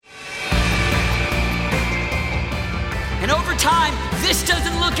time, this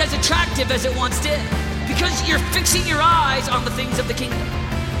doesn't look as attractive as it once did because you're fixing your eyes on the things of the kingdom.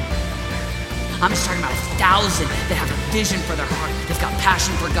 I'm just talking about 1,000 that have a vision for their heart. They've got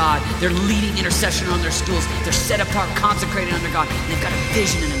passion for God. They're leading intercession on their schools. They're set apart, consecrated under God. And they've got a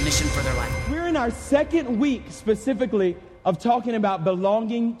vision and a mission for their life. We're in our second week specifically of talking about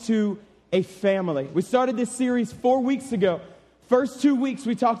belonging to a family. We started this series 4 weeks ago. First 2 weeks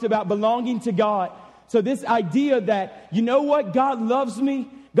we talked about belonging to God. So this idea that, you know what, God loves me,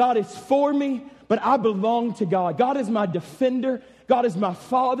 God is for me, but I belong to God. God is my defender. God is my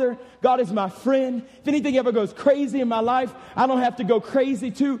father. God is my friend. If anything ever goes crazy in my life, I don't have to go crazy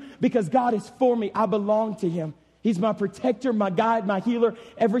too because God is for me. I belong to him. He's my protector, my guide, my healer,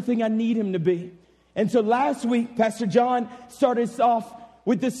 everything I need him to be. And so last week, Pastor John started us off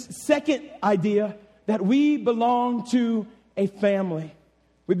with this second idea that we belong to a family.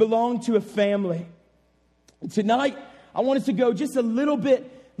 We belong to a family. Tonight, I want us to go just a little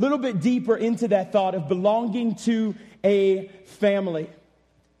bit deeper into that thought of belonging to a family.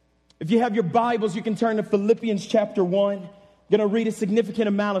 If you have your Bibles, you can turn to Philippians chapter 1. I'm going to read a significant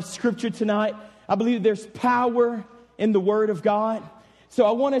amount of scripture tonight. I believe there's power in the Word of God. So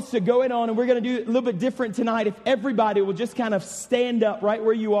I want us to go in on, and we're going to do it a little bit different tonight. If everybody will just kind of stand up right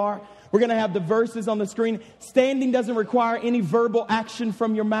where you are. We're going to have the verses on the screen. Standing doesn't require any verbal action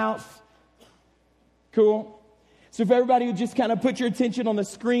from your mouth. Cool. So if everybody would just kind of put your attention on the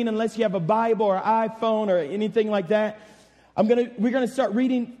screen, unless you have a Bible or iPhone or anything like that, we're going to start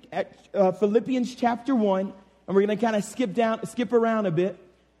reading at Philippians chapter 1, and we're going to kind of skip around a bit.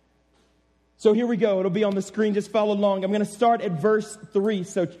 So here we go. It'll be on the screen. Just follow along. I'm going to start at verse 3.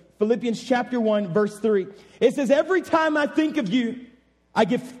 So Philippians chapter 1, verse 3. It says, every time I think of you, I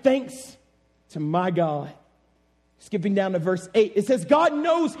give thanks to my God. Skipping down to verse 8. It says, God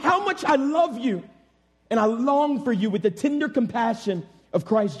knows how much I love you, and I long for you with the tender compassion of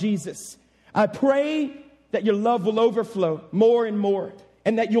Christ Jesus. I pray that your love will overflow more and more,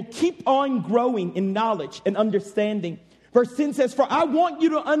 and that you'll keep on growing in knowledge and understanding. Verse 10 says, for I want you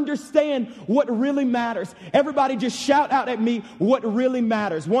to understand what really matters. Everybody just shout out at me what really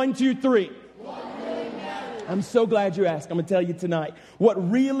matters. 1, 2, 3. What really matters. I'm so glad you asked. I'm going to tell you tonight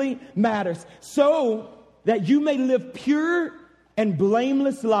what really matters, so that you may live pure and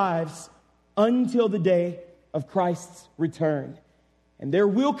blameless lives until the day of Christ's return. And there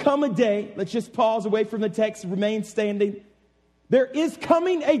will come a day, let's just pause away from the text, remain standing. There is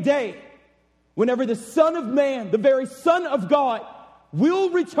coming a day whenever the Son of Man, the very Son of God, will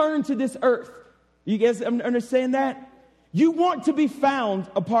return to this earth. You guys understand that? You want to be found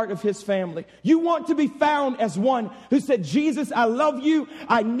a part of his family. You want to be found as one who said, Jesus, I love you.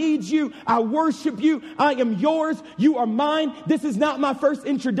 I need you. I worship you. I am yours. You are mine. This is not my first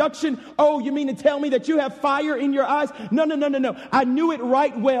introduction. Oh, you mean to tell me that you have fire in your eyes? No. I knew it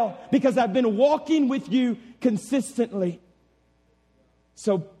right well because I've been walking with you consistently.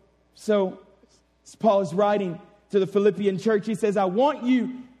 So Paul is writing to the Philippian church. He says, I want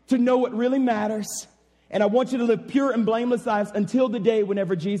you to know what really matters. And I want you to live pure and blameless lives until the day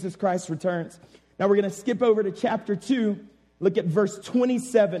whenever Jesus Christ returns. Now we're going to skip over to chapter 2. Look at verse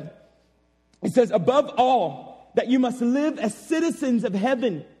 27. It says, above all, that you must live as citizens of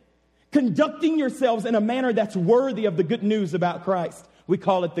heaven, conducting yourselves in a manner that's worthy of the good news about Christ. We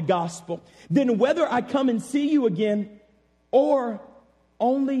call it the gospel. Then whether I come and see you again or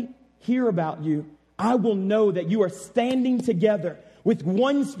only hear about you, I will know that you are standing together with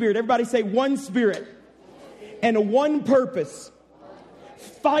one spirit. Everybody say one spirit. And one purpose,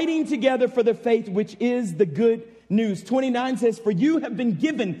 fighting together for the faith, which is the good news. 29 says, for you have been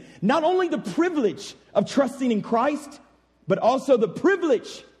given not only the privilege of trusting in Christ, but also the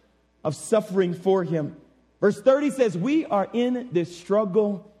privilege of suffering for him. Verse 30 says, we are in this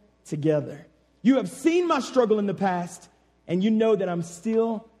struggle together. You have seen my struggle in the past, and you know that I'm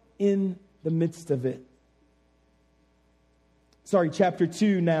still in the midst of it. Sorry, chapter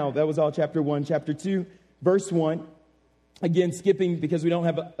 2 now. That was all chapter 1. Chapter 2. Verse 1, again, skipping because we don't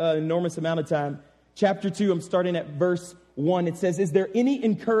have an enormous amount of time. Chapter 2, I'm starting at verse 1. It says, is there any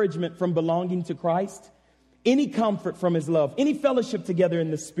encouragement from belonging to Christ? Any comfort from his love? Any fellowship together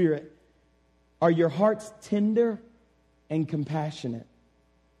in the Spirit? Are your hearts tender and compassionate?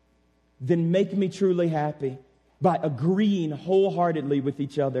 Then make me truly happy by agreeing wholeheartedly with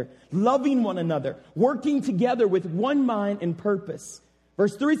each other, loving one another, working together with one mind and purpose.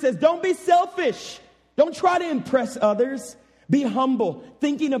 Verse 3 says, don't be selfish. Don't try to impress others. Be humble,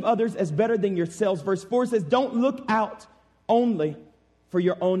 thinking of others as better than yourselves. Verse 4 says, don't look out only for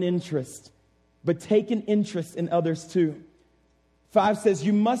your own interest, but take an interest in others too. 5 says,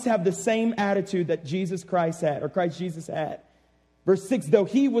 you must have the same attitude that Jesus Christ had, or Christ Jesus had. Verse 6, though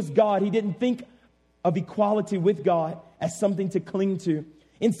he was God, he didn't think of equality with God as something to cling to.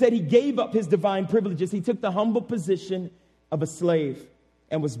 Instead, he gave up his divine privileges. He took the humble position of a slave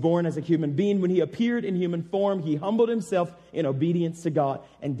and was born as a human being. When he appeared in human form, he humbled himself in obedience to God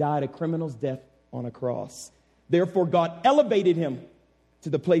and died a criminal's death on a cross. Therefore, God elevated him to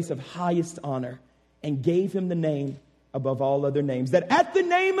the place of highest honor and gave him the name above all other names, that at the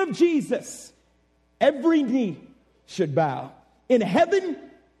name of Jesus, every knee should bow in heaven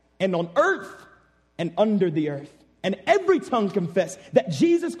and on earth and under the earth, and every tongue confess that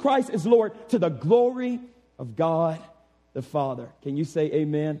Jesus Christ is Lord, to the glory of God the Father. Can you say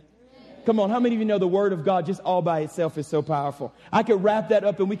amen? Come on, how many of you know the Word of God just all by itself is so powerful? I could wrap that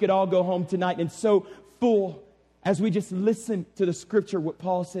up and we could all go home tonight and so full as we just listen to the Scripture, what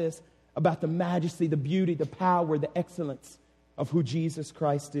Paul says about the majesty, the beauty, the power, the excellence of who Jesus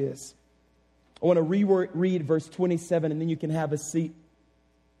Christ is. I want to reread verse 27, and then you can have a seat.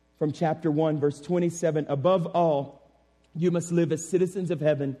 From chapter 1, verse 27, above all, you must live as citizens of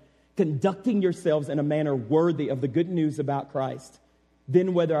heaven, conducting yourselves in a manner worthy of the good news about Christ.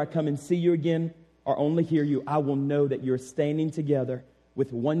 Then whether I come and see you again or only hear you, I will know that you're standing together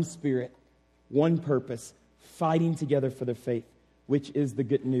with one spirit, one purpose, fighting together for the faith, which is the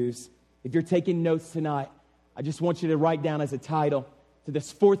good news. If you're taking notes tonight, I just want you to write down as a title to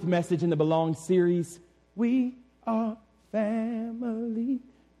this fourth message in the Belong series, we are family.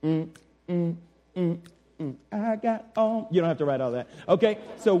 I got all. You don't have to write all that. Okay,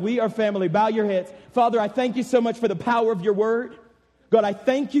 so we are family. Bow your heads. Father, I thank you so much for the power of your word. God, I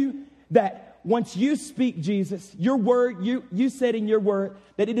thank you that once you speak, Jesus, your word, you said in your word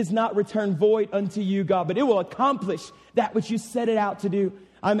that it does not return void unto you, God, but it will accomplish that which you set it out to do.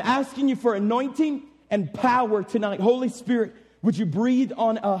 I'm asking you for anointing and power tonight. Holy Spirit, would you breathe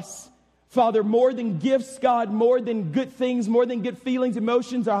on us? Father, more than gifts, God, more than good things, more than good feelings,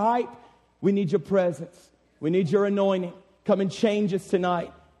 emotions, or hype, we need your presence. We need your anointing. Come and change us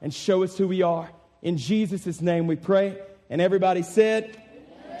tonight and show us who we are. In Jesus' name we pray. And everybody said,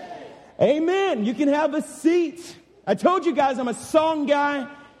 Amen. You can have a seat. I told you guys I'm a song guy.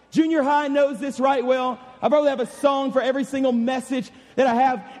 Junior high knows this right well. I probably have a song for every single message that I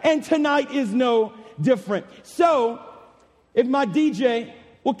have. And tonight is no different. So, if my DJ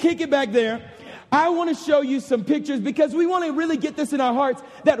will kick it back there, I want to show you some pictures because we want to really get this in our hearts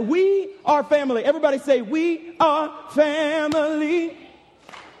that we are family. Everybody say, we are family.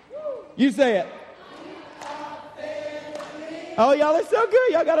 You say it. Oh, y'all are so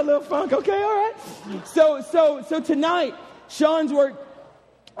good. Y'all got a little funk. Okay, all right. So tonight, Sean's work,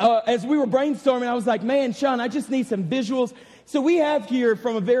 as we were brainstorming, I was like, man, Sean, I just need some visuals. So we have here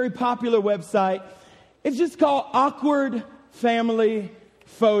from a very popular website, it's just called Awkward Family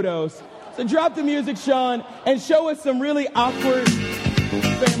Photos. So drop the music, Sean, and show us some really awkward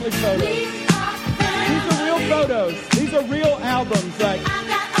family photos. These are real photos. These are real albums. Like,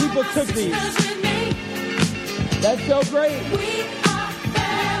 people took these. That's so great.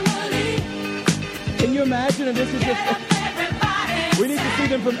 Can you imagine if this is just... We need to see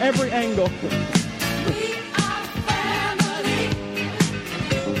them from every angle.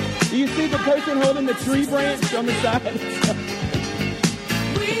 Do you see the person holding the tree branch on the side?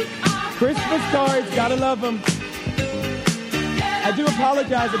 Christmas cards, gotta love them. I do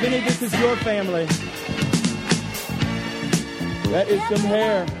apologize if any of this is your family. That is some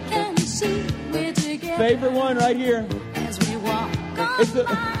hair. Favorite one right here. It's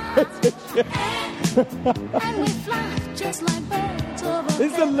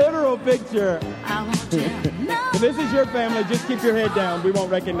this is a literal picture. If this is your family, just keep your head down. We won't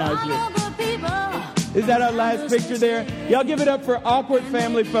recognize you. Is that our last picture there? Y'all give it up for Awkward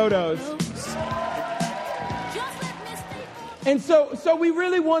Family Photos. And so we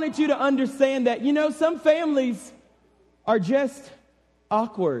really wanted you to understand that, you know, some families are just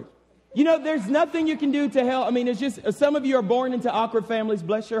awkward. You know, there's nothing you can do to help. I mean, it's just, some of you are born into awkward families.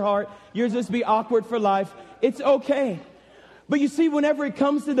 Bless your heart. You'll just be awkward for life. It's okay. But you see, whenever it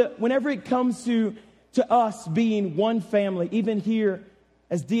comes to us being one family, even here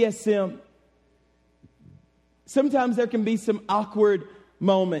as DSM, sometimes there can be some awkward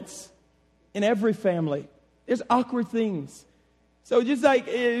moments in every family. There's awkward things. So just like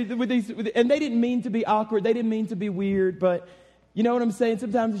with these, and they didn't mean to be awkward. They didn't mean to be weird, but you know what I'm saying?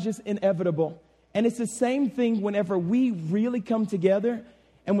 Sometimes it's just inevitable. And it's the same thing whenever we really come together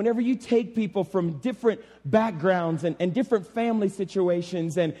and whenever you take people from different backgrounds and different family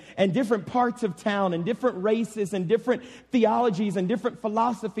situations and different parts of town and different races and different theologies and different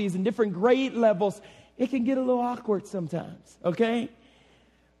philosophies and different grade levels, it can get a little awkward sometimes, okay?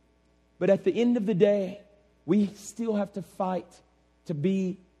 But at the end of the day, we still have to fight to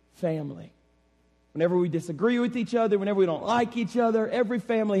be family. Whenever we disagree with each other, whenever we don't like each other, every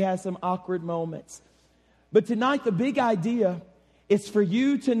family has some awkward moments. But tonight, the big idea is for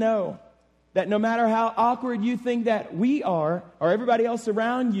you to know that no matter how awkward you think that we are, or everybody else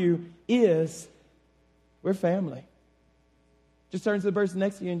around you is, we're family. Just turn to the person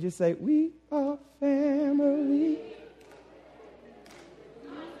next to you and just say, we are family.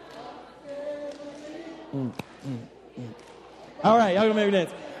 All right, y'all gonna make me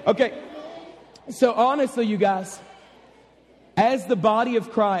dance. Okay, so honestly, you guys, as the body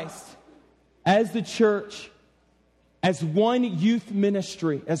of Christ, as the church, as one youth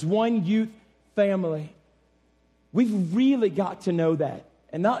ministry, as one youth family, we've really got to know that.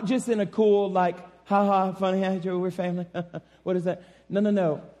 And not just in a cool, like, ha-ha, funny, we're family. What is that?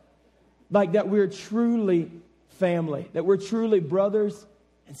 No. Like that we're truly family, that we're truly brothers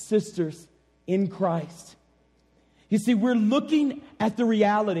and sisters in Christ. You see, we're looking at the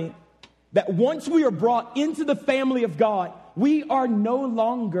reality that once we are brought into the family of God, we are no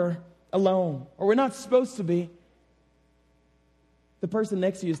longer alone, or we're not supposed to be. The person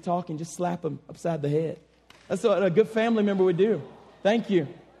next to you is talking, just slap them upside the head. That's what a good family member would do. Thank you.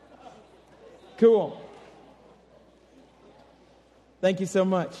 Cool. Thank you so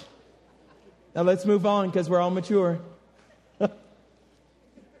much. Now let's move on because we're all mature.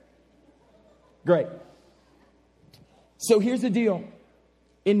 Great. So here's the deal.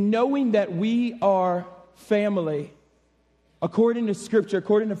 In knowing that we are family, according to Scripture,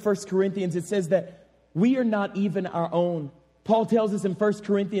 according to 1 Corinthians, it says that we are not even our own. Paul tells us in 1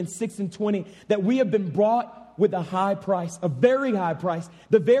 Corinthians 6:20 that we have been bought with a high price, a very high price.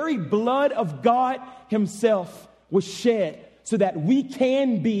 The very blood of God himself was shed so that we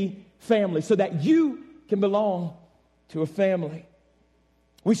can be family, so that you can belong to a family.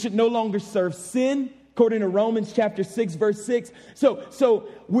 We should no longer serve sin, according to Romans chapter 6, verse 6. So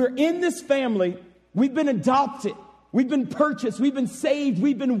we're in this family. We've been adopted. We've been purchased. We've been saved.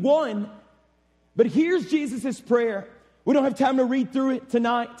 We've been won. But here's Jesus' prayer. We don't have time to read through it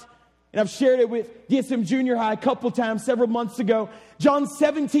tonight. And I've shared it with DSM Junior High a couple times, several months ago. John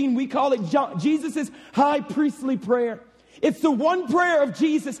 17, we call it Jesus' high priestly prayer. It's the one prayer of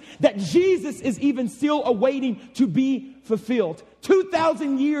Jesus that Jesus is even still awaiting to be fulfilled.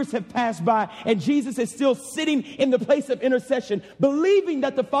 2,000 years have passed by, and Jesus is still sitting in the place of intercession, believing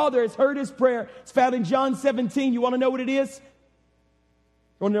that the Father has heard his prayer. It's found in John 17. You want to know what it is?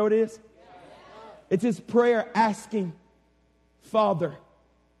 You want to know what it is? It's his prayer asking, Father,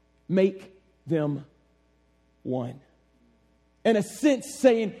 make them one. In a sense,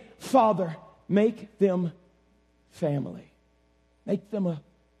 saying, Father, make them family. Make them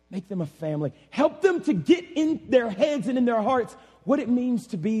a family. Help them to get in their heads and in their hearts what it means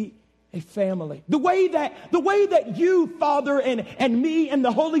to be a family. The way that you, Father, and me and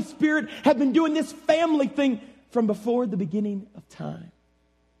the Holy Spirit have been doing this family thing from before the beginning of time.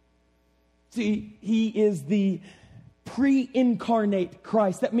 See, he is the pre-incarnate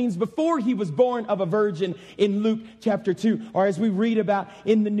Christ. That means before he was born of a virgin in Luke chapter 2, or as we read about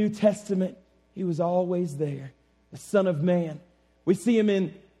in the New Testament, he was always there, the Son of Man. We see him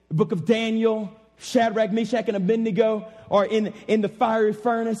in the book of Daniel, Shadrach, Meshach, and Abednego, or in the fiery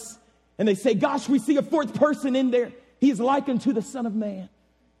furnace. And they say, gosh, we see a fourth person in there. He is likened to the Son of Man.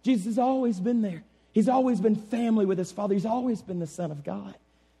 Jesus has always been there. He's always been family with his Father. He's always been the Son of God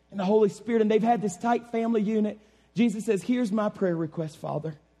and the Holy Spirit. And they've had this tight family unit. Jesus says, here's my prayer request,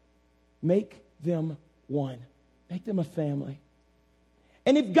 Father. Make them one. Make them a family.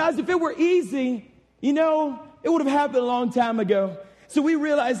 And if it were easy, it would have happened a long time ago. So we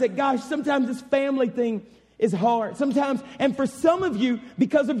realize that, gosh, sometimes this family thing is hard. Sometimes, and for some of you,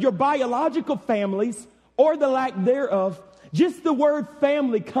 because of your biological families or the lack thereof, just the word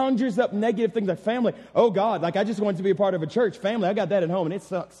family conjures up negative things like family. Oh, God, like I just wanted to be a part of a church. Family, I got that at home and it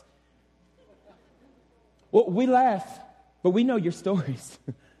sucks. Well, we laugh, but we know your stories.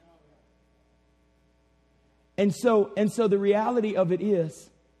 And so the reality of it is,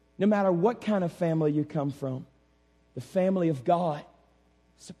 no matter what kind of family you come from, the family of God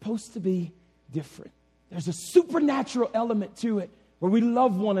is supposed to be different. There's a supernatural element to it where we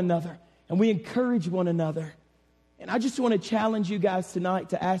love one another and we encourage one another. And I just want to challenge you guys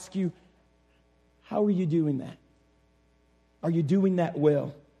tonight to ask you, how are you doing that? Are you doing that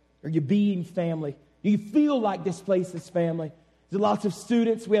well? Are you being family? Do you feel like this place is family? There's lots of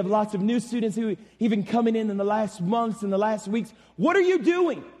students. We have lots of new students who even coming in the last months and the last weeks. What are you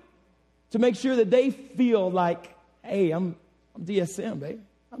doing to make sure that they feel like, hey, I'm DSM, baby.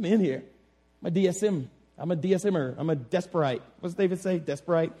 I'm in here. I'm a DSM. I'm a DSMer. I'm a desperate. What's David say?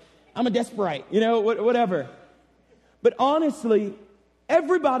 Desperate. I'm a desperate. Whatever. But honestly,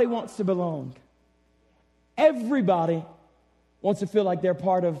 Everybody wants to belong. Everybody wants to feel like they're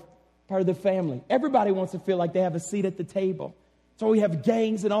part of the family. Everybody wants to feel like they have a seat at the table. So we have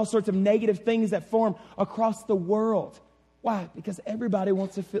gangs and all sorts of negative things that form across the world. Why? Because everybody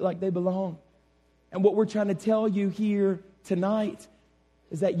wants to feel like they belong. And what we're trying to tell you here tonight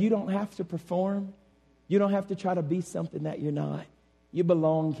is that you don't have to perform. You don't have to try to be something that you're not. You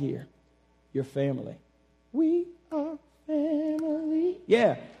belong here. You're family. We are family.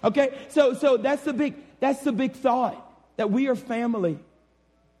 Yeah. Okay. So that's the big thought, that we are family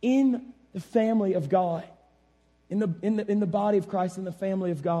in the family of God, in the body of Christ, in the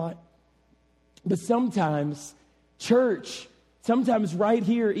family of God. But sometimes church, sometimes right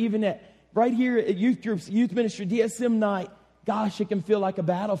here at youth groups, youth ministry, DSM night, gosh, it can feel like a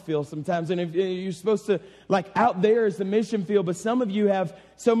battlefield sometimes. And if you're supposed to, like, out there is the mission field, but some of you have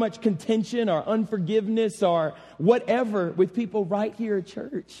so much contention or unforgiveness or whatever with people right here at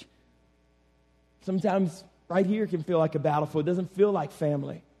church. Sometimes right here can feel like a battlefield. It doesn't feel like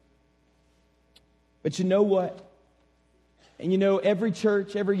family. But you know what? And you know, every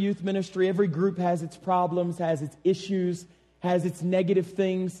church, every youth ministry, every group has its problems, has its issues, has its negative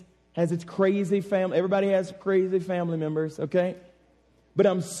things, has its crazy family. Everybody has crazy family members, okay? But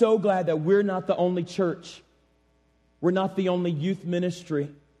I'm so glad that we're not the only church. We're not the only youth ministry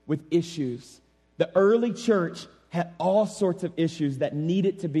with issues. The early church had all sorts of issues that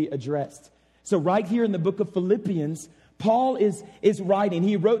needed to be addressed. So right here in the book of Philippians, Paul is writing.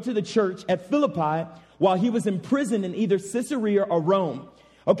 He wrote to the church at Philippi while he was imprisoned in either Caesarea or Rome.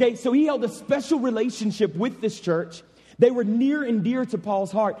 Okay, so he held a special relationship with this church. They were near and dear to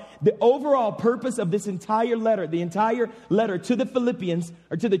Paul's heart. The overall purpose of this entire letter, the entire letter to the Philippians,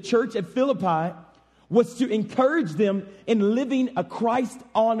 or to the church at Philippi, was to encourage them in living a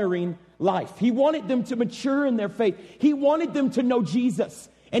Christ-honoring life. He wanted them to mature in their faith. He wanted them to know Jesus,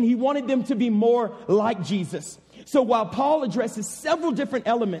 and he wanted them to be more like Jesus. So while Paul addresses several different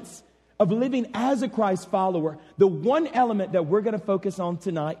elements of living as a Christ follower, the one element that we're going to focus on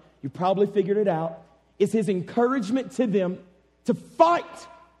tonight, you probably figured it out, is his encouragement to them to fight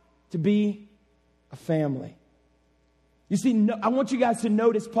to be a family. You see, I want you guys to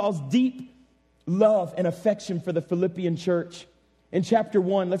notice Paul's deep love and affection for the Philippian church. In chapter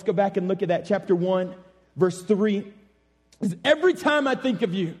 1, let's go back and look at that. Chapter 1, verse 3. Is every time I think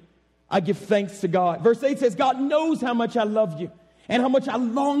of you, I give thanks to God. Verse 8 says, God knows how much I love you and how much I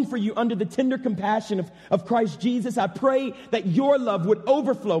long for you under the tender compassion of Christ Jesus. I pray that your love would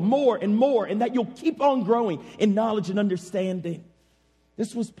overflow more and more, and that you'll keep on growing in knowledge and understanding.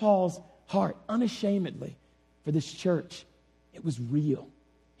 This was Paul's heart, unashamedly, for this church. It was real.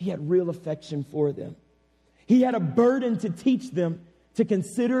 He had real affection for them. He had a burden to teach them to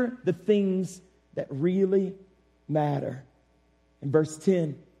consider the things that really matter. In verse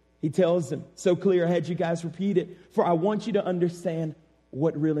 10, he tells them, so clear, I had you guys repeat it, for I want you to understand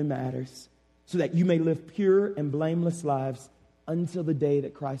what really matters, so that you may live pure and blameless lives until the day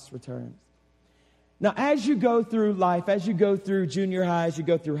that Christ returns. Now, as you go through life, as you go through junior high, as you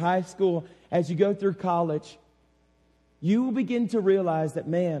go through high school, as you go through college, you will begin to realize that,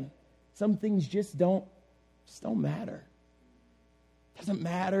 man, some things just don't matter. It doesn't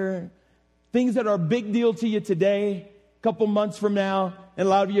matter. Things that are a big deal to you today, a couple months from now, and a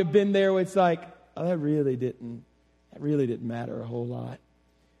lot of you have been there where it's like, oh, that really didn't matter a whole lot.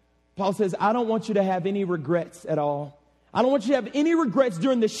 Paul says, I don't want you to have any regrets at all. I don't want you to have any regrets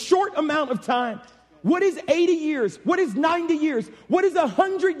during the short amount of time. What is 80 years? What is 90 years? What is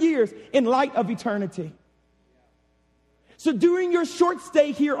 100 years in light of eternity? So during your short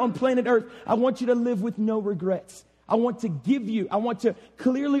stay here on planet Earth, I want you to live with no regrets. I want to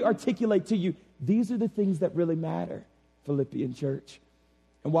clearly articulate to you, these are the things that really matter, Philippian church.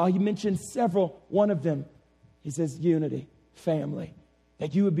 And while he mentions several, one of them, he says unity, family,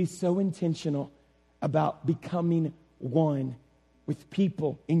 that you would be so intentional about becoming one with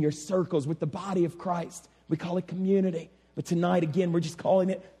people in your circles, with the body of Christ. We call it community. But tonight, again, we're just calling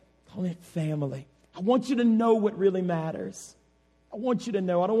it family. I want you to know what really matters. I want you to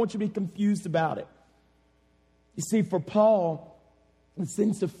know. I don't want you to be confused about it. You see, for Paul, the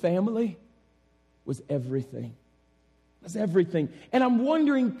sense of family was everything. It was everything. And I'm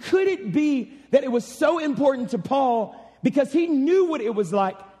wondering, could it be that it was so important to Paul because he knew what it was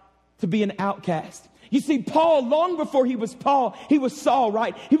like to be an outcast? You see, Paul, long before he was Paul, he was Saul,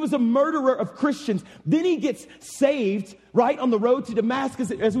 right? He was a murderer of Christians. Then he gets saved, right, on the road to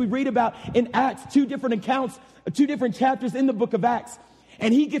Damascus, as we read about in Acts, two different accounts, two different chapters in the book of Acts.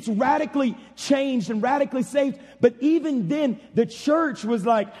 And he gets radically changed and radically saved. But even then, the church was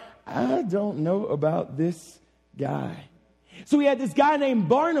like, I don't know about this guy. So we had this guy named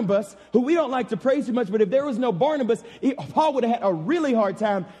Barnabas, who we don't like to praise too much, but if there was no Barnabas, Paul would have had a really hard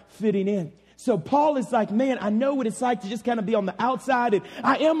time fitting in. So Paul is like, man, I know what it's like to just kind of be on the outside, and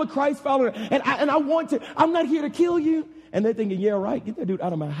I am a Christ follower, and I want to, I'm not here to kill you. And they're thinking, yeah, right, get that dude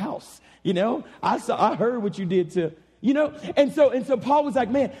out of my house. You know, I heard what you did to, you know. And so Paul was like,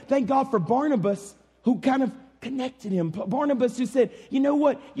 man, thank God for Barnabas, who kind of connected him. Barnabas just said, you know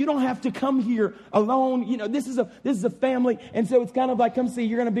what? You don't have to come here alone. You know, this is a family. And so it's kind of like, come see,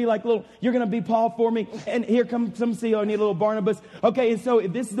 you're going to be like you're going to be Paul for me. And here come see, I need a little Barnabas. Okay. And so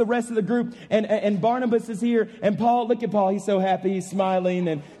this is the rest of the group, and Barnabas is here, and Paul, look at Paul. He's so happy. He's smiling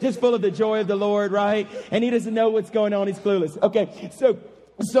and just full of the joy of the Lord. Right. And he doesn't know what's going on. He's clueless. Okay.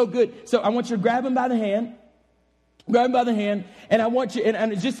 So good. So I want you to grab him by the hand. Grab him by the hand, and I want you,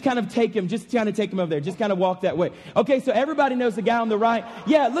 and just kind of take him over there. Just kind of walk that way. Okay, so everybody knows the guy on the right.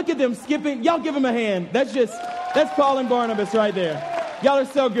 Yeah, look at them skipping. Y'all give him a hand. That's Paul and Barnabas right there. Y'all are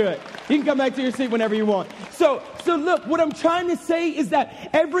so good. You can come back to your seat whenever you want. So look, what I'm trying to say is that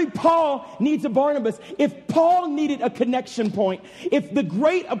every Paul needs a Barnabas. If Paul needed a connection point, if the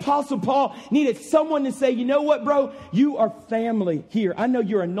great apostle Paul needed someone to say, you know what, bro, you are family here. I know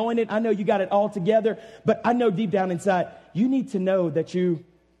you're anointed. I know you got it all together, but I know deep down inside, you need to know that you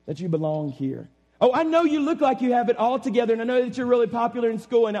belong here. Oh, I know you look like you have it all together, and I know that you're really popular in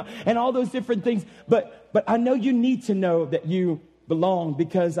school and all those different things, but I know you need to know that you belong,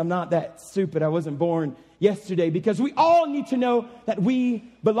 because I'm not that stupid. I wasn't born yesterday, because we all need to know that we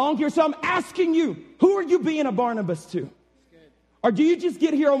belong here. So I'm asking you, who are you being a Barnabas to? Or do you just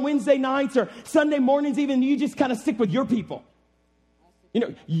get here on Wednesday nights or Sunday mornings even, and you just kind of stick with your people? You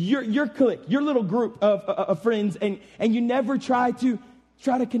know, your clique, your little group of friends, and you never try to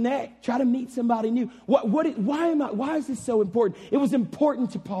connect, try to meet somebody new. Why is this so important? It was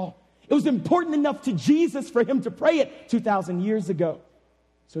important to Paul. It was important enough to Jesus for him to pray it 2,000 years ago.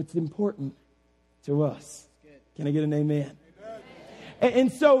 So it's important to us. Can I get an amen?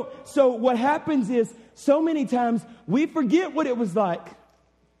 And so what happens is, so many times we forget what it was like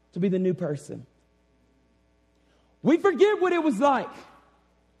to be the new person. We forget what it was like.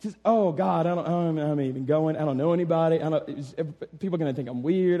 Just, oh God, I'm even going. I don't know anybody. People are going to think I'm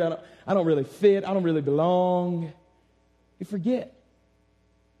weird. I don't really fit. I don't really belong. You forget.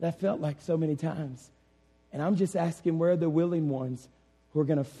 That felt like so many times. And I'm just asking, where are the willing ones who are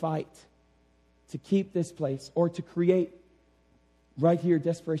going to fight to keep this place, or to create right here at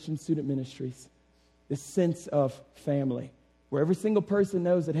Desperation Student Ministries this sense of family, where every single person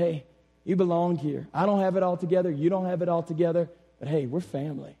knows that, hey, you belong here. I don't have it all together. You don't have it all together. But hey, we're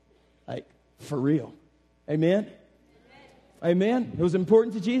family. Like, for real. Amen? Amen. It was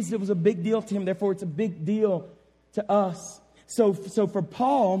important to Jesus. It was a big deal to him. Therefore, it's a big deal to us. So for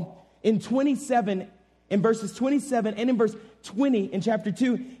Paul, in verses 27 and in verse 20 in chapter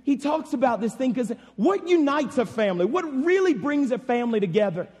 2, he talks about this thing, because what unites a family? What really brings a family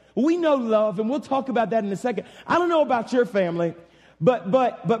together? We know love, and we'll talk about that in a second. I don't know about your family,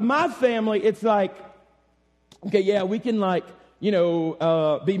 but my family, it's like, okay, yeah, we can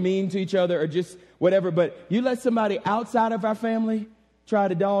be mean to each other or just whatever, but you let somebody outside of our family try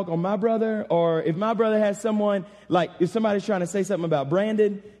to dog on my brother, or if my brother has someone, like if somebody's trying to say something about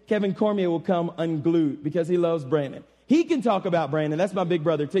Brandon, Kevin Cormier will come unglued because he loves Brandon. He can talk about Brandon. That's my big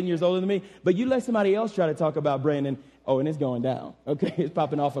brother, 10 years older than me. But you let somebody else try to talk about Brandon, and it's going down. Okay, it's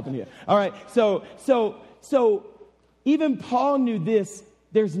popping off up in here. All right, so even Paul knew this.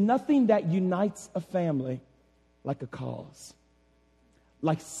 There's nothing that unites a family like a cause,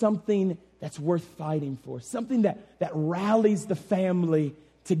 like something that's worth fighting for, something that rallies the family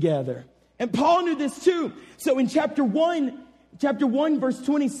together. And Paul knew this too. So in chapter 1, verse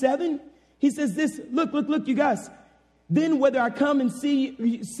 27, he says this, look, you guys. Then whether I come and see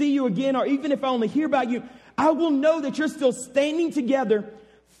you again, or even if I only hear about you, I will know that you're still standing together,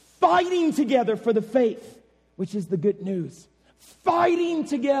 fighting together for the faith, which is the good news. Fighting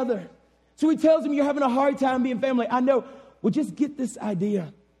together. So he tells him, you're having a hard time being family. I know. Well, just get this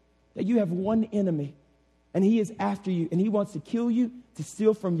idea that you have one enemy, and he is after you, and he wants to kill you, to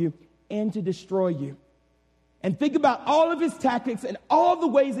steal from you, and to destroy you. And think about all of his tactics and all the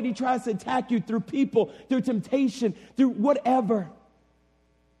ways that he tries to attack you, through people, through temptation, through whatever.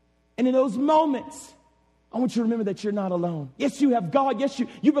 And in those moments, I want you to remember that you're not alone. Yes, you have God. Yes,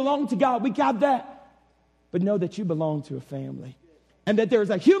 you belong to God. We got that. But know that you belong to a family, and that there is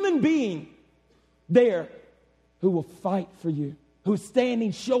a human being there who will fight for you, who's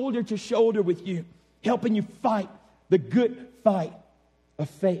standing shoulder to shoulder with you, helping you fight the good fight of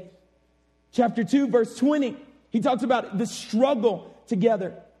faith. Chapter 2, verse 20, he talks about the struggle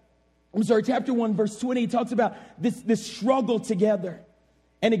together. chapter 1, verse 20, he talks about this struggle together.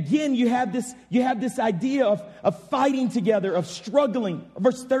 And again, you have this idea of fighting together, of struggling.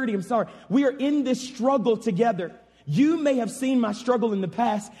 Verse 30, we are in this struggle together. You may have seen my struggle in the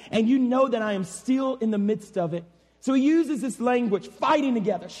past, and you know that I am still in the midst of it. So he uses this language, fighting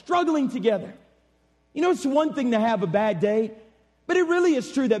together, struggling together. You know, it's one thing to have a bad day, but it really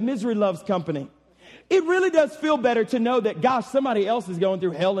is true that misery loves company. It really does feel better to know that, gosh, somebody else is going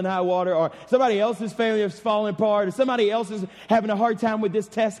through hell and high water, or somebody else's family is falling apart, or somebody else is having a hard time with this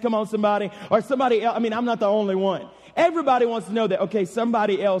test. Come on, somebody. Or somebody else. I mean, I'm not the only one. Everybody wants to know that, okay,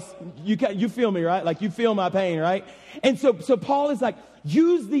 somebody else, you feel me, right? Like you feel my pain, right? And so Paul is like,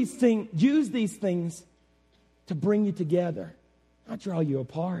 use these things to bring you together, not draw you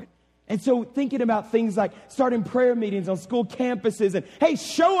apart. And so thinking about things like starting prayer meetings on school campuses and, hey,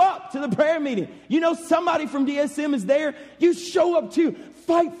 show up to the prayer meeting. You know somebody from DSM is there. You show up too.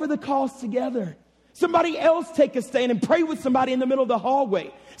 Fight for the cause together. Somebody else take a stand and pray with somebody in the middle of the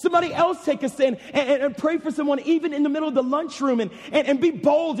hallway. Somebody else take a stand and pray for someone even in the middle of the lunchroom and be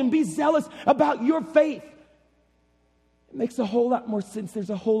bold and be zealous about your faith. It makes a whole lot more sense. There's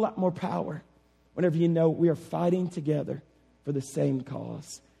a whole lot more power whenever you know we are fighting together for the same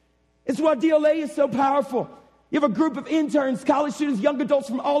cause. It's why DLA is so powerful. You have a group of interns, college students, young adults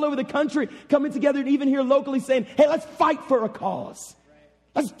from all over the country coming together and even here locally saying, hey, let's fight for a cause.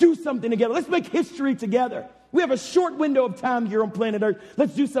 Let's do something together. Let's make history together. We have a short window of time here on planet Earth.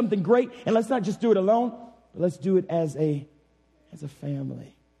 Let's do something great, and let's not just do it alone, but let's do it as a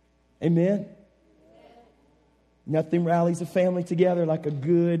family. Amen? Nothing rallies a family together like a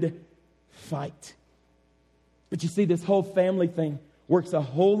good fight. But you see, this whole family thing works a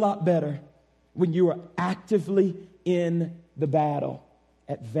whole lot better when you are actively in the battle,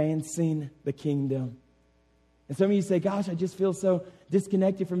 advancing the kingdom. And some of you say, gosh, I just feel so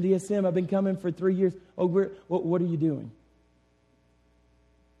disconnected from DSM. I've been coming for 3 years. Oh, what are you doing?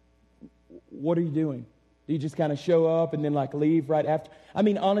 What are you doing? Do you just kind of show up and then like leave right after? I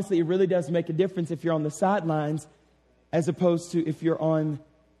mean, honestly, it really does make a difference if you're on the sidelines as opposed to if you're on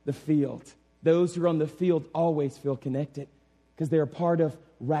the field. Those who are on the field always feel connected because they're a part of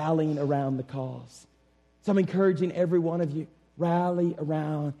rallying around the cause. So I'm encouraging every one of you, rally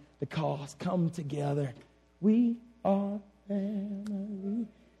around the cause. Come together. We are family.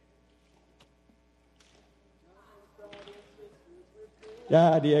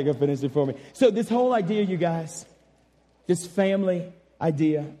 Yeah, Diego finished it for me. So this whole idea, you guys, this family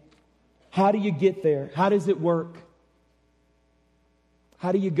idea, how do you get there? How does it work?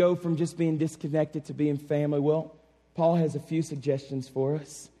 How do you go from just being disconnected to being family? Well, Paul has a few suggestions for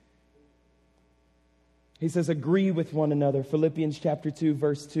us. He says, agree with one another. Philippians chapter 2,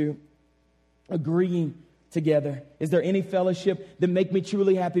 verse 2. Agreeing together. Is there any fellowship that make me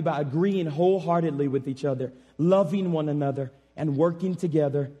truly happy by agreeing wholeheartedly with each other, loving one another, and working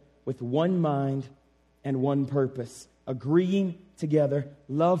together with one mind and one purpose? Agreeing together,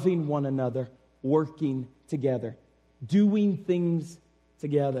 loving one another, working together, doing things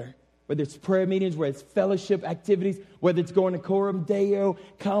together. Whether it's prayer meetings, whether it's fellowship activities, whether it's going to Coram Deo,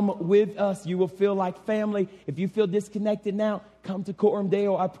 come with us. You will feel like family. If you feel disconnected now, come to Coram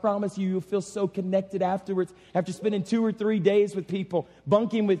Deo. I promise you, you'll feel so connected afterwards. After spending 2 or 3 days with people,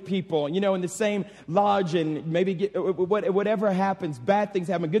 bunking with people, you know, in the same lodge, and maybe whatever happens, bad things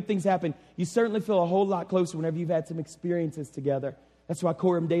happen, good things happen, you certainly feel a whole lot closer whenever you've had some experiences together. That's why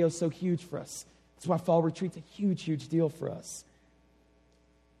Coram Deo is so huge for us. That's why fall retreat's a huge, huge deal for us.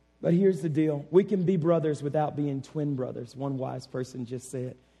 But here's the deal. We can be brothers without being twin brothers. One wise person just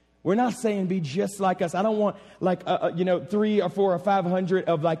said. We're not saying be just like us. I don't want like, 3 or 4 or 500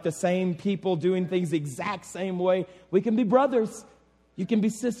 of like the same people doing things the exact same way. We can be brothers. You can be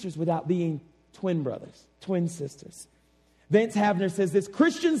sisters without being twin brothers, twin sisters. Vance Havner says this,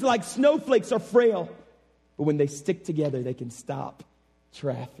 Christians like snowflakes are frail, but when they stick together, they can stop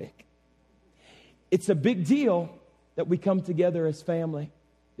traffic. It's a big deal that we come together as family.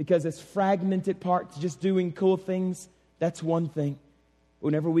 Because it's fragmented parts, just doing cool things, that's one thing.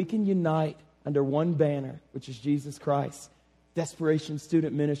 Whenever we can unite under one banner, which is Jesus Christ, Desperation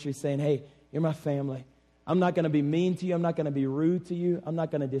Student Ministry saying, hey, you're my family. I'm not going to be mean to you. I'm not going to be rude to you. I'm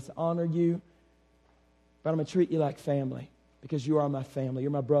not going to dishonor you. But I'm going to treat you like family because you are my family.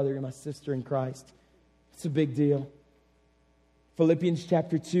 You're my brother. You're my sister in Christ. It's a big deal. Philippians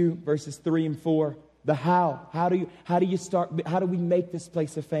chapter 2, verses 3 and 4. The how. How do you start? How do we make this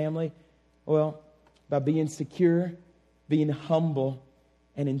place a family? Well, by being secure, being humble,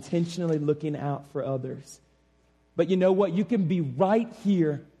 and intentionally looking out for others. But you know what? You can be right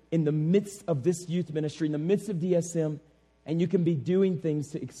here in the midst of this youth ministry, in the midst of DSM, And you can be doing things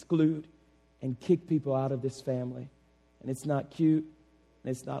to exclude and kick people out of this family. And it's not cute,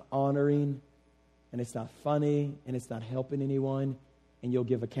 and it's not honoring, and it's not funny, and it's not helping anyone, and you'll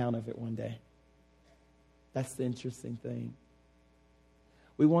give account of it one day. That's the interesting thing.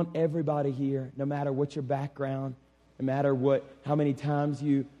 We want everybody here, no matter what your background, no matter how many times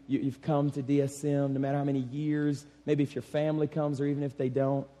you've come to DSM, no matter how many years, maybe if your family comes or even if they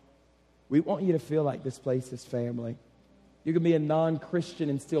don't, we want you to feel like this place is family. You can be a non-Christian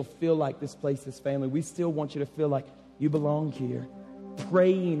and still feel like this place is family. We still want you to feel like you belong here,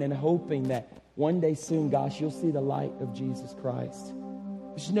 praying and hoping that one day soon, gosh, you'll see the light of Jesus Christ.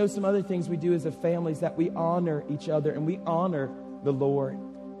 But you know, some other things we do as a family is that we honor each other and we honor the Lord.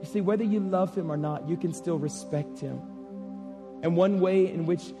 You see, whether you love Him or not, you can still respect Him. And one way in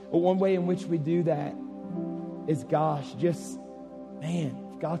which we do that is,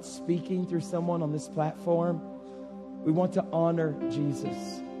 if God's speaking through someone on this platform, we want to honor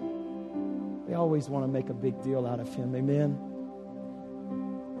Jesus. We always want to make a big deal out of Him. Amen.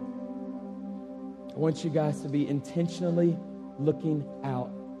 I want you guys to be intentionally looking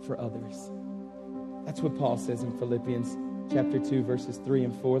out for others. That's what Paul says in Philippians chapter 2, verses 3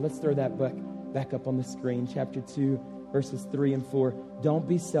 and 4. Let's throw that back up on the screen. Chapter 2, verses 3 and 4. Don't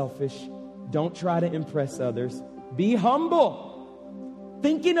be selfish. Don't try to impress others. Be humble,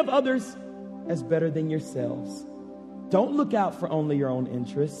 thinking of others as better than yourselves. Don't look out for only your own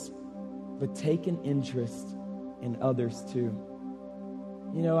interests, but take an interest in others too.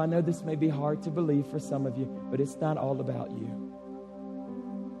 You know, I know this may be hard to believe for some of you, but it's not all about you.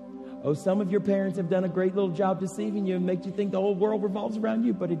 Oh, some of your parents have done a great little job deceiving you and make you think the whole world revolves around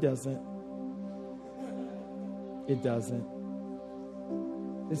you, but it doesn't. It doesn't.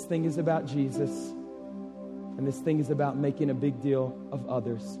 This thing is about Jesus, and this thing is about making a big deal of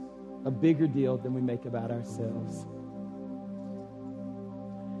others, a bigger deal than we make about ourselves.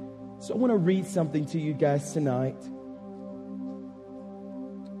 So I want to read something to you guys tonight.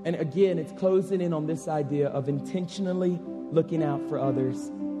 And again, it's closing in on this idea of intentionally looking out for others.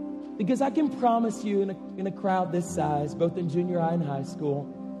 Because I can promise you in a crowd this size, both in junior high and high school,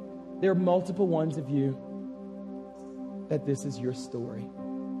 there are multiple ones of you that this is your story.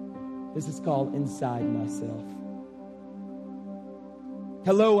 This is called Inside Myself.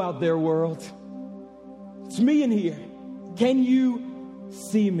 Hello out there, world. It's me in here. Can you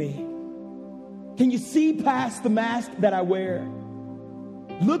see me? Can you see past the mask that I wear?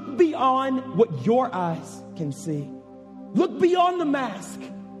 Look beyond what your eyes can see. Look beyond the mask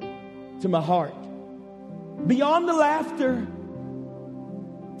to my heart. Beyond the laughter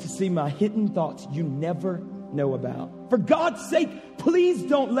to see my hidden thoughts you never know about. For God's sake, please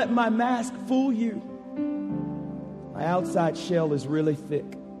don't let my mask fool you. My outside shell is really thick.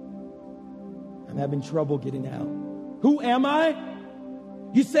 I'm having trouble getting out. Who am I?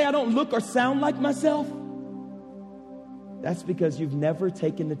 You say I don't look or sound like myself? That's because you've never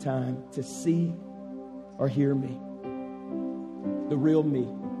taken the time to see or hear me. The real me.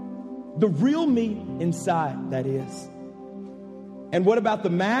 The real me inside, that is. And what about the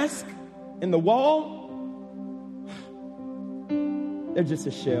mask and the wall? They're just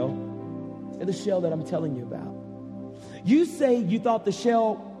a shell. They're the shell that I'm telling you about. You say you thought the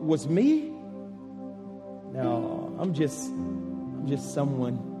shell was me? No, I'm just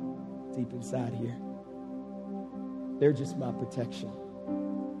someone deep inside here. They're just my protection.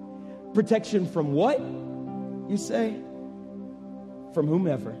 Protection from what, you say? From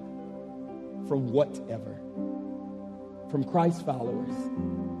whomever. From whatever. From Christ followers.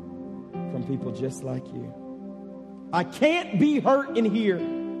 From people just like you. I can't be hurt in here.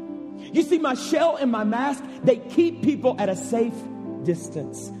 You see, my shell and my mask, they keep people at a safe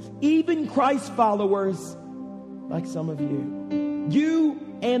distance. Even Christ followers, like some of you. You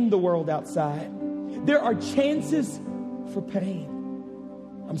and the world outside. There are chances for pain.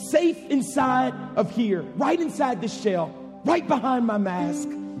 I'm safe inside of here, right inside this shell, right behind my mask.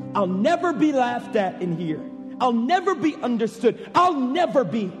 I'll never be laughed at in here. I'll never be understood. I'll never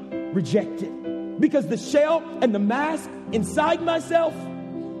be rejected. Because the shell and the mask inside myself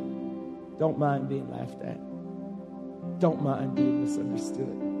don't mind being laughed at. Don't mind being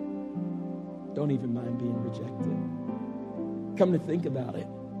misunderstood. Don't even mind being rejected. Come to think about it,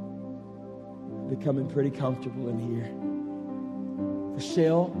 I'm becoming pretty comfortable in here. The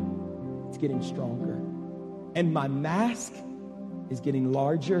shell, it's getting stronger. And my mask is getting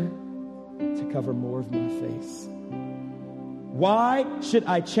larger to cover more of my face. Why should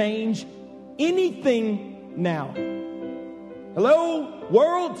I change anything now? Hello,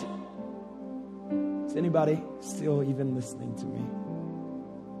 world? Is anybody still even listening to me?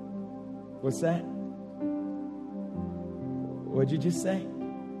 What's that? What'd you just say?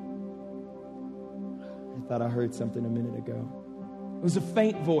 I thought I heard something a minute ago. It was a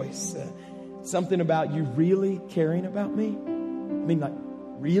faint voice. Something about you really caring about me? I mean, like,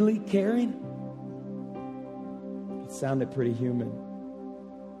 really caring? It sounded pretty human,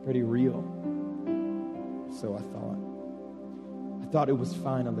 pretty real. So I thought it was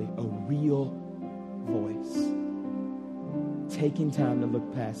finally a real voice, taking time to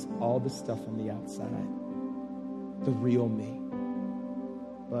look past all the stuff on the outside, the real me.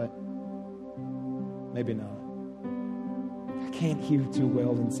 But maybe not. I can't hear too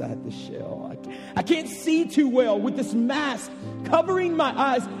well inside the shell. I can't see too well with this mask covering my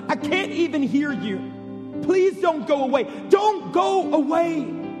eyes. I can't even hear you. Please don't go away. Don't go away.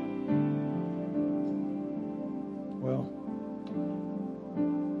 Well,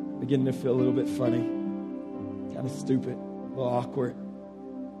 beginning to feel a little bit funny, kind of stupid, a little awkward,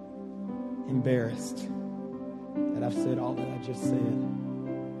 embarrassed that I've said all that I just said.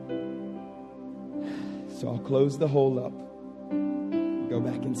 So I'll close the hole up, go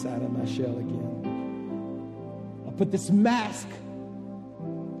back inside of my shell again. I'll put this mask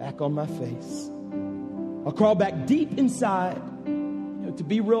back on my face. I'll crawl back deep inside. To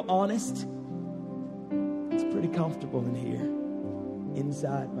be real honest, it's pretty comfortable in here,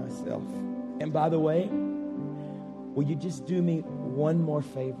 inside myself. And by the way, will you just do me one more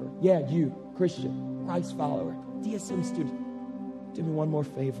favor? Yeah, you, Christian, Christ follower, DSM student, do me one more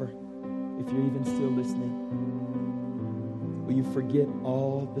favor. If you're even still listening, will you forget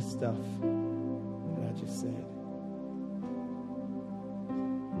all the stuff that I just said?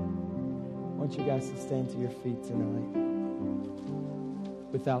 I want you guys to stand to your feet tonight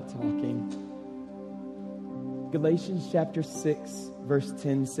without talking. Galatians chapter 6, verse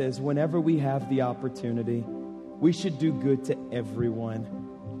 10 says, whenever we have the opportunity, we should do good to everyone,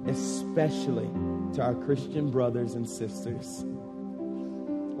 especially to our Christian brothers and sisters.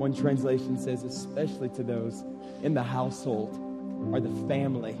 One translation says, especially to those in the household or the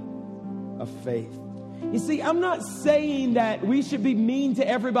family of faith. You see, I'm not saying that we should be mean to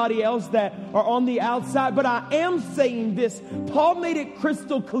everybody else that are on the outside, but I am saying this. Paul made it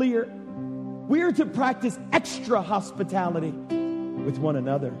crystal clear. We are to practice extra hospitality with one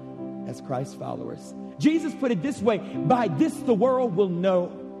another as Christ followers. Jesus put it this way, by this the world will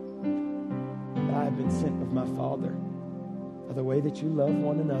know that I have been sent of my Father. The way that you love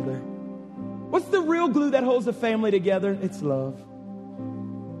one another. What's the real glue that holds a family together? It's love.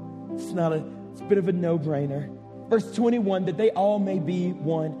 It's a bit of a no-brainer. Verse 21, that they all may be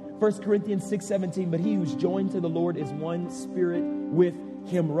one. 1 Corinthians 6:17, but he who's joined to the Lord is one spirit with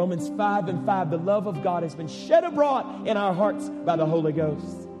him. Romans 5:5, the love of God has been shed abroad in our hearts by the Holy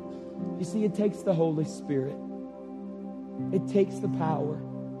Ghost. You see, it takes the Holy Spirit. It takes the power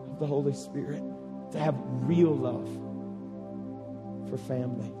of the Holy Spirit to have real love for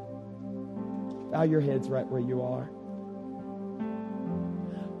family. Bow your heads right where you are.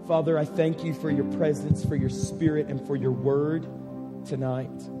 Father, I thank you for your presence, for your Spirit, and for your word tonight.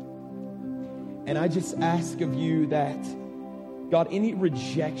 And I just ask of you that, God, any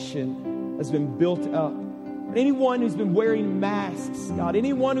rejection has been built up. Anyone who's been wearing masks, God,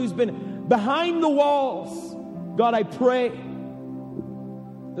 anyone who's been behind the walls, God, I pray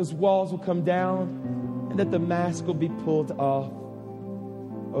those walls will come down and that the mask will be pulled off.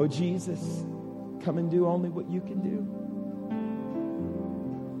 Oh, Jesus, come and do only what you can do.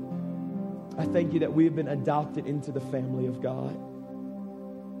 I thank you that we have been adopted into the family of God.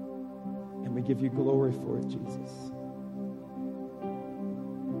 And we give you glory for it, Jesus.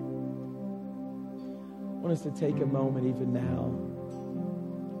 I want us to take a moment even now.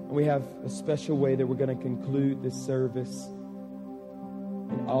 And we have a special way that we're going to conclude this service.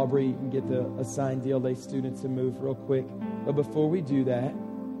 And Aubrey, you can get the assigned DLA students to move real quick. But before we do that,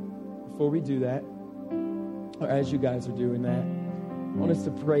 or as you guys are doing that, I want us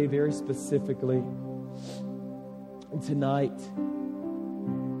to pray very specifically. And tonight,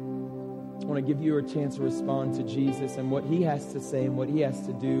 I want to give you a chance to respond to Jesus and what he has to say and what he has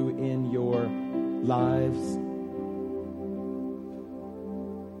to do in your lives.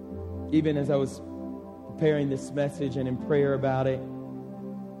 Even as I was preparing this message and in prayer about it,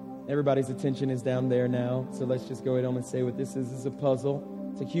 everybody's attention is down there now. So let's just go ahead on and say what this is. This is a puzzle.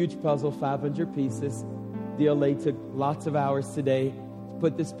 It's a huge puzzle, 500 pieces. DLA took lots of hours today to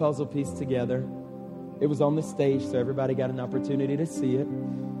put this puzzle piece together. It was on the stage, so everybody got an opportunity to see it.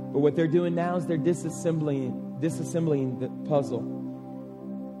 But what they're doing now is they're disassembling the puzzle.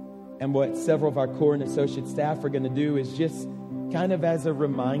 And what several of our core and associate staff are going to do is just kind of as a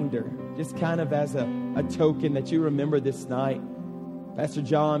reminder, just kind of as a token that you remember this night. Pastor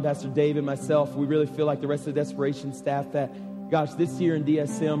John, Pastor David, myself, we really feel like the rest of the Desperation staff that Gosh, this year in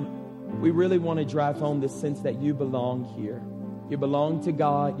DSM, we really want to drive home the sense that you belong here. You belong to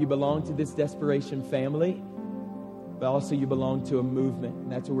God. You belong to this Desperation family. But also you belong to a movement. And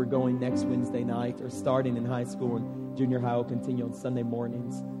that's where we're going next Wednesday night, or starting in high school and junior high will continue on Sunday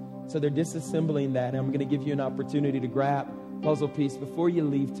mornings. So they're disassembling that. And I'm going to give you an opportunity to grab a puzzle piece before you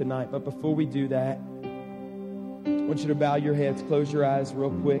leave tonight. But before we do that, I want you to bow your heads, close your eyes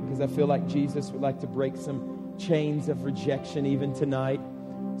real quick, because I feel like Jesus would like to break some chains of rejection even tonight.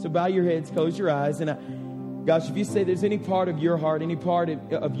 So bow your heads, close your eyes. And gosh, if you say there's any part of your heart, any part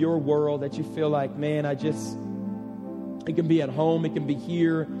of your world that you feel like, man, it can be at home, it can be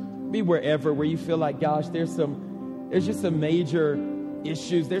here, be wherever, where you feel like, gosh, there's just some major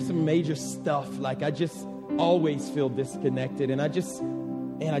issues, there's some major stuff. Like I just always feel disconnected, and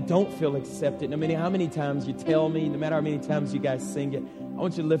I don't feel accepted. No matter how many times you tell me, no matter how many times you guys sing it, I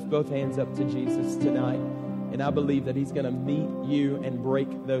want you to lift both hands up to Jesus tonight. And I believe that he's going to meet you and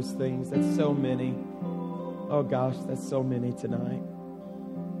break those things. That's so many. Oh gosh, that's so many tonight.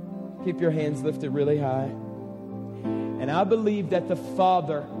 Keep your hands lifted really high. And I believe that the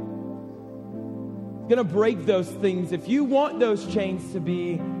Father is going to break those things. If you want those chains to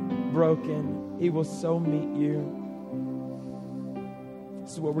be broken, he will so meet you.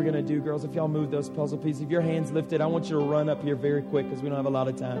 This is what we're going to do, girls. If y'all move those puzzle pieces, if your hand's lifted, I want you to run up here very quick, because we don't have a lot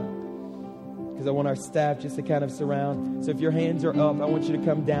of time. Because I want our staff just to kind of surround. So if your hands are up, I want you to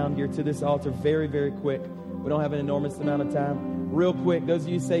come down here to this altar very, very quick. We don't have an enormous amount of time. Real quick, those of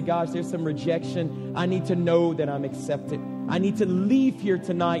you who say, gosh, there's some rejection. I need to know that I'm accepted. I need to leave here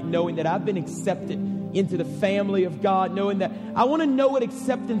tonight knowing that I've been accepted into the family of God, knowing that I want to know what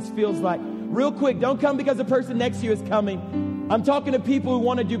acceptance feels like. Real quick, don't come because the person next to you is coming. I'm talking to people who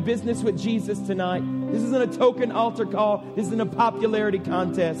want to do business with Jesus tonight. This isn't a token altar call. This isn't a popularity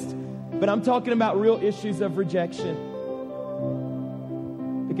contest. But I'm talking about real issues of rejection.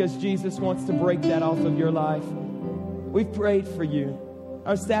 Because Jesus wants to break that off of your life. We've prayed for you.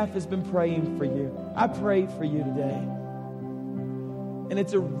 Our staff has been praying for you. I prayed for you today. And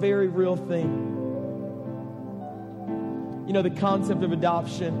it's a very real thing. You know, the concept of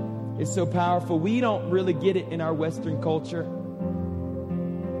adoption is so powerful. We don't really get it in our Western culture.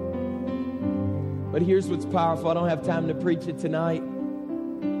 But here's what's powerful. I don't have time to preach it tonight.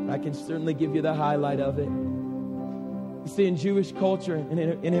 I can certainly give you the highlight of it. You see, in Jewish culture,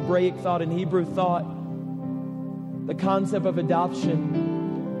 in Hebraic thought, in Hebrew thought, the concept of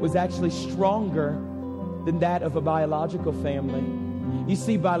adoption was actually stronger than that of a biological family. You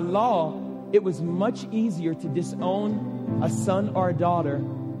see, by law, it was much easier to disown a son or a daughter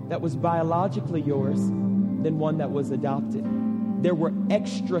that was biologically yours than one that was adopted. There were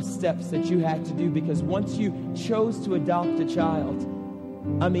extra steps that you had to do, because once you chose to adopt a child,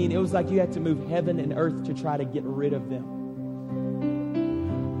 it was like you had to move heaven and earth to try to get rid of them.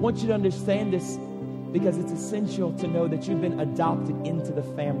 I want you to understand this, because it's essential to know that you've been adopted into the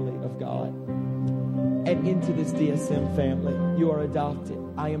family of God and into this DSM family. You are adopted.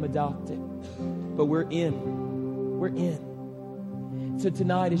 I am adopted. But we're in. We're in. So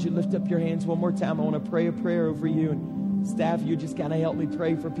tonight, as you lift up your hands one more time, I want to pray a prayer over you. And staff, you just kind of help me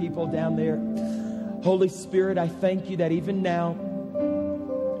pray for people down there. Holy Spirit, I thank you that even now,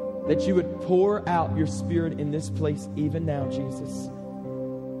 that you would pour out your Spirit in this place even now, Jesus.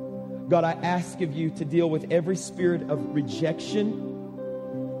 God, I ask of you to deal with every spirit of rejection,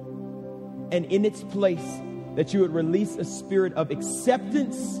 and in its place, that you would release a spirit of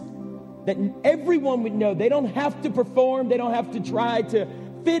acceptance, that everyone would know they don't have to perform, they don't have to try to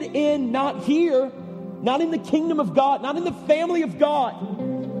fit in, not here, not in the kingdom of God, not in the family of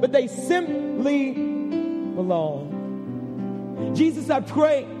God, but they simply belong. Jesus, I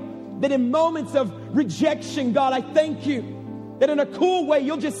pray that in moments of rejection, God, I thank you that in a cool way,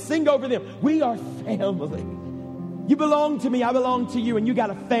 you'll just sing over them. We are family. You belong to me, I belong to you, and you got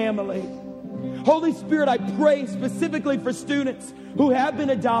a family. Holy Spirit, I pray specifically for students who have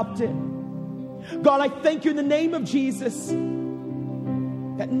been adopted. God, I thank you in the name of Jesus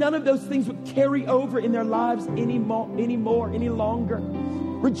that none of those things would carry over in their lives any longer.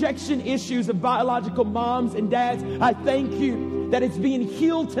 Rejection issues of biological moms and dads, I thank you that it's being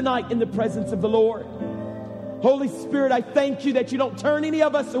healed tonight in the presence of the Lord. Holy Spirit, I thank you that you don't turn any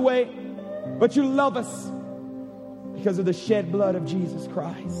of us away, but you love us because of the shed blood of Jesus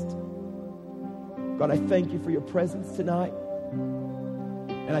Christ. God, I thank you for your presence tonight.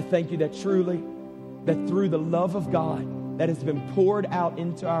 And I thank you that truly, that through the love of God that has been poured out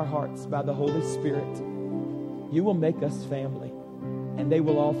into our hearts by the Holy Spirit, you will make us family. And they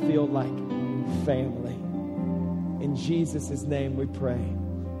will all feel like family. In Jesus' name we pray.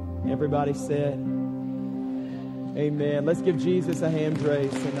 Everybody said, Amen. Let's give Jesus a hand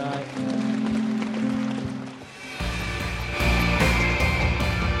praise tonight.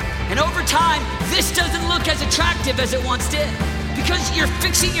 And over time, this doesn't look as attractive as it once did because you're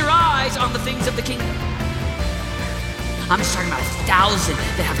fixing your eyes on the things of the kingdom. I'm just talking about 1,000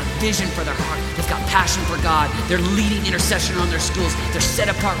 that have a vision for their heart. They've got passion for God. They're leading intercession on their schools. They're set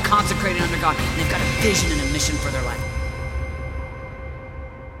apart, consecrated under God. And they've got a vision and a mission for their life.